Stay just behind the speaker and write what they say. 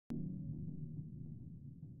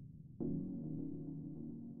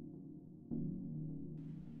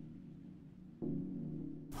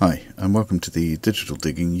Hi, and welcome to the Digital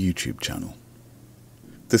Digging YouTube channel.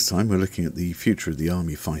 This time we're looking at the future of the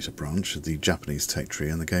Army Fighter branch of the Japanese tech tree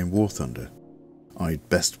and the game War Thunder. I'd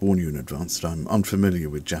best warn you in advance that I'm unfamiliar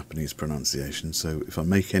with Japanese pronunciation, so if I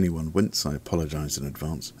make anyone wince, I apologise in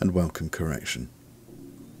advance and welcome correction.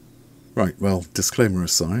 Right, well, disclaimer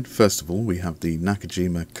aside, first of all we have the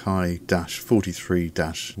Nakajima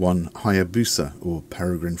Kai-43-1 Hayabusa, or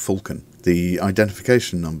Peregrine Falcon. The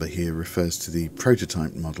identification number here refers to the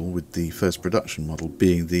prototype model, with the first production model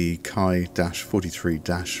being the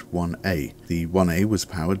Kai-43-1A. The 1A was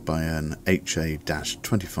powered by an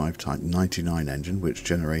HA-25 Type 99 engine which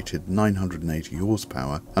generated 980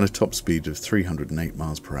 horsepower and a top speed of 308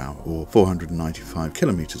 miles per hour or 495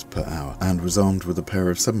 kilometers per hour, and was armed with a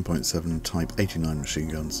pair of 7.7 Type 89 machine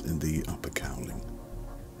guns in the upper cowling.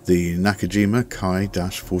 The Nakajima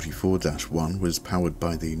Kai-44-1 was powered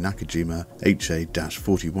by the Nakajima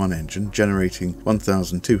HA-41 engine, generating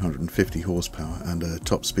 1,250 horsepower and a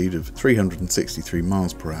top speed of 363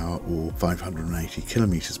 miles per hour or 580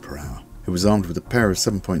 kilometers per hour. It was armed with a pair of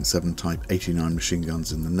 7.7 Type 89 machine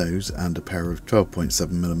guns in the nose and a pair of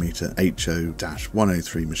 12.7mm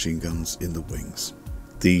HO-103 machine guns in the wings.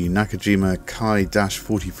 The Nakajima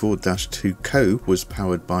Kai-44-2 Ko was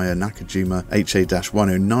powered by a Nakajima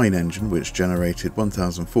HA-109 engine which generated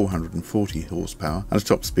 1,440 horsepower and a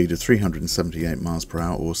top speed of 378 miles per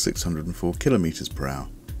hour or 604 kilometers per hour.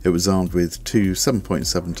 It was armed with two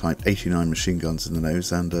 7.7 Type 89 machine guns in the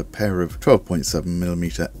nose and a pair of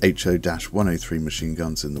 12.7mm HO-103 machine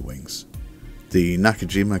guns in the wings. The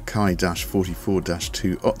Nakajima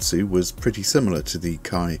Kai-44-2 Otsu was pretty similar to the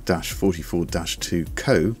Kai-44-2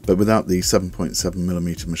 Ko, but without the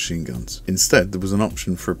 7.7mm machine guns. Instead, there was an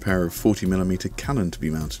option for a pair of 40mm cannon to be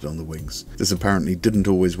mounted on the wings. This apparently didn't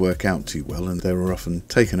always work out too well, and they were often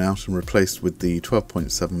taken out and replaced with the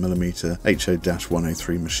 12.7mm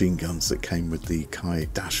HO-103 machine guns that came with the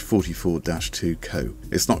Kai-44-2 Ko.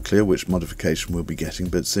 It's not clear which modification we'll be getting,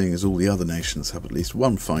 but seeing as all the other nations have at least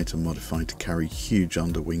one fighter modified to carry huge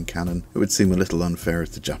underwing cannon, it would seem a little unfair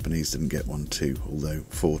if the Japanese didn't get one too, although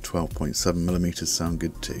 4 12.7mm sound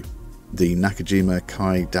good too. The Nakajima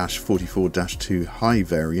Kai-44-2 High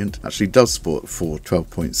variant actually does sport 4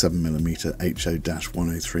 12.7mm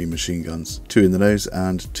HO-103 machine guns, 2 in the nose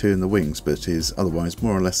and 2 in the wings, but is otherwise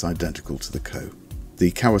more or less identical to the Ko.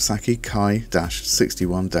 The Kawasaki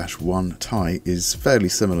Kai-61-1 Tai is fairly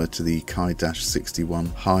similar to the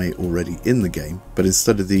Kai-61 High already in the game, but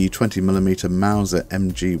instead of the 20mm Mauser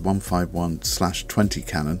MG151/20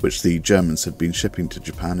 cannon, which the Germans had been shipping to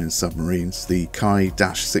Japan in submarines, the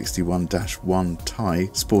Kai-61-1 Tai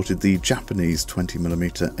sported the Japanese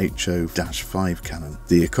 20mm HO-5 cannon,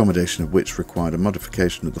 the accommodation of which required a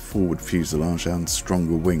modification of the forward fuselage and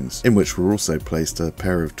stronger wings, in which were also placed a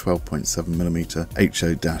pair of 12.7mm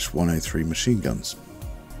HO-103 machine guns.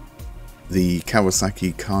 The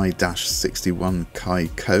Kawasaki Kai-61 Kai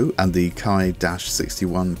Ko and the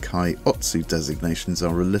Kai-61 Kai Otsu designations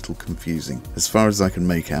are a little confusing. As far as I can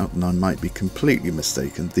make out, and I might be completely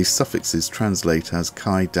mistaken, these suffixes translate as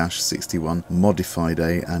Kai-61 Modified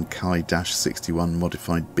A and Kai-61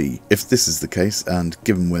 Modified B. If this is the case, and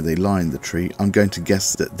given where they lie in the tree, I'm going to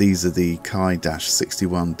guess that these are the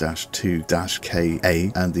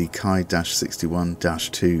Kai-61-2-KA and the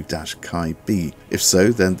Kai-61-2-Kai B. If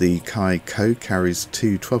so, then the Kai Ko carries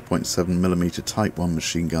two 12.7mm Type 1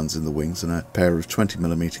 machine guns in the wings and a pair of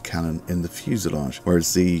 20mm cannon in the fuselage,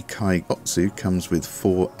 whereas the Kai Otsu comes with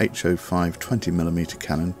 4 HO-5 20mm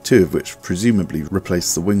cannon, 2 of which presumably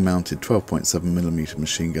replace the wing-mounted 12.7mm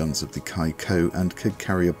machine guns of the Kai Ko and could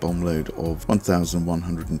carry a bomb load of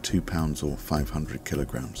 1,102 pounds or 500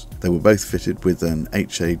 kilograms. They were both fitted with an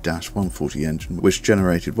HA-140 engine which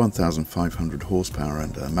generated 1,500 horsepower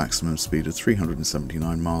and a maximum speed of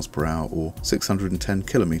 379 miles per hour or 610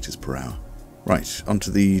 kilometers per hour. Right,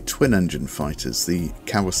 onto the twin-engine fighters. The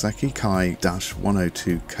Kawasaki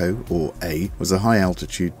Kai-102 Ko, or A, was a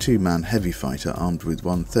high-altitude two-man heavy fighter armed with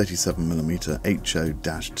one 37mm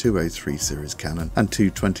HO-203 series cannon and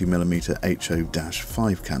two 20mm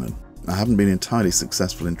HO-5 cannon. I haven't been entirely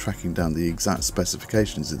successful in tracking down the exact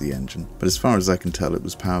specifications of the engine, but as far as I can tell it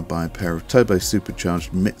was powered by a pair of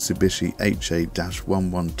turbo-supercharged Mitsubishi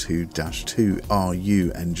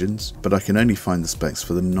HA-112-2RU engines, but I can only find the specs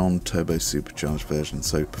for the non-turbo-supercharged version,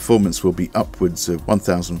 so performance will be upwards of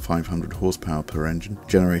 1,500 horsepower per engine,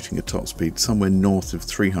 generating a top speed somewhere north of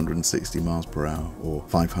 360 miles per hour or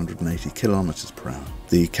 580 kilometers per hour.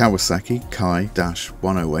 The Kawasaki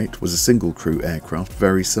Kai-108 was a single-crew aircraft,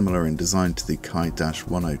 very similar in designed to the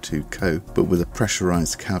Kai-102 Co, but with a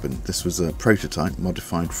pressurized cabin. This was a prototype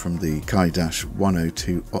modified from the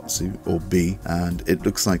Kai-102 Otsu, or B, and it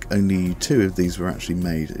looks like only 2 of these were actually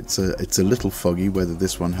made. It's a little foggy whether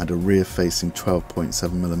this one had a rear-facing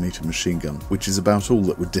 12.7mm machine gun, which is about all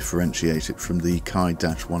that would differentiate it from the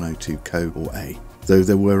Kai-102 Co, or A. Though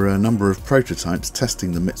there were a number of prototypes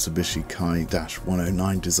testing the Mitsubishi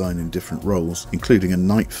Kai-109 design in different roles, including a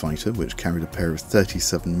night fighter which carried a pair of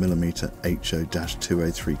 37mm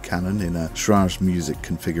HO-203 cannon in a Schrage music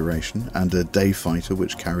configuration, and a day fighter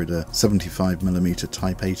which carried a 75mm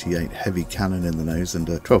Type 88 heavy cannon in the nose and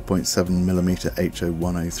a 12.7mm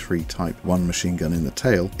HO-103 Type 1 machine gun in the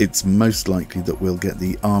tail. It's most likely that we'll get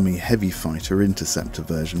the Army heavy fighter interceptor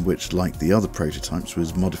version, which, like the other prototypes,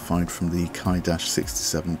 was modified from the Kai-67-1.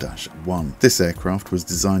 This aircraft was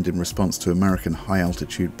designed in response to American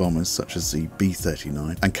high-altitude bombers such as the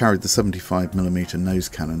B-39 and carried the 75mm nose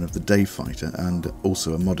cannon of the day fighter and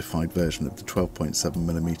also a modified version of the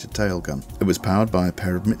 12.7mm tail gun. It was powered by a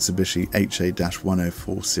pair of Mitsubishi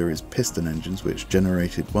HA-104 series piston engines which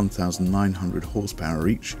generated 1,900 horsepower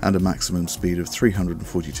each and a maximum speed of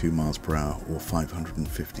 342 miles per hour or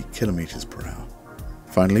 550 kilometers per hour.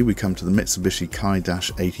 Finally, we come to the Mitsubishi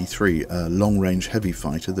Kai-83, a long-range heavy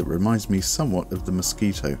fighter that reminds me somewhat of the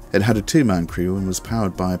Mosquito. It had a 2-man crew and was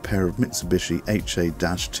powered by a pair of Mitsubishi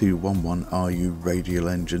HA-211RU radial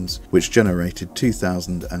engines, which generated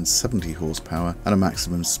 2,070 horsepower and a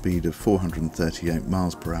maximum speed of 438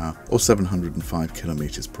 miles per hour or 705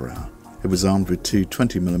 kilometers per hour. It was armed with 2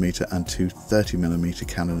 20mm and 2 30mm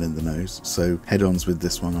cannon in the nose, so head-ons with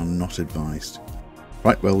this one are not advised.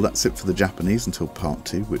 Right, well, that's it for the Japanese until part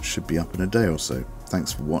 2, which should be up in a day or so.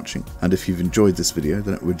 Thanks for watching, and if you've enjoyed this video,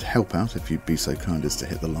 then it would help out if you'd be so kind as to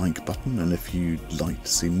hit the like button, and if you'd like to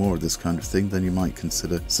see more of this kind of thing, then you might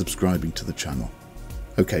consider subscribing to the channel.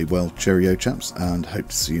 Okay, well, cheerio chaps, and hope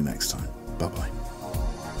to see you next time. Bye bye.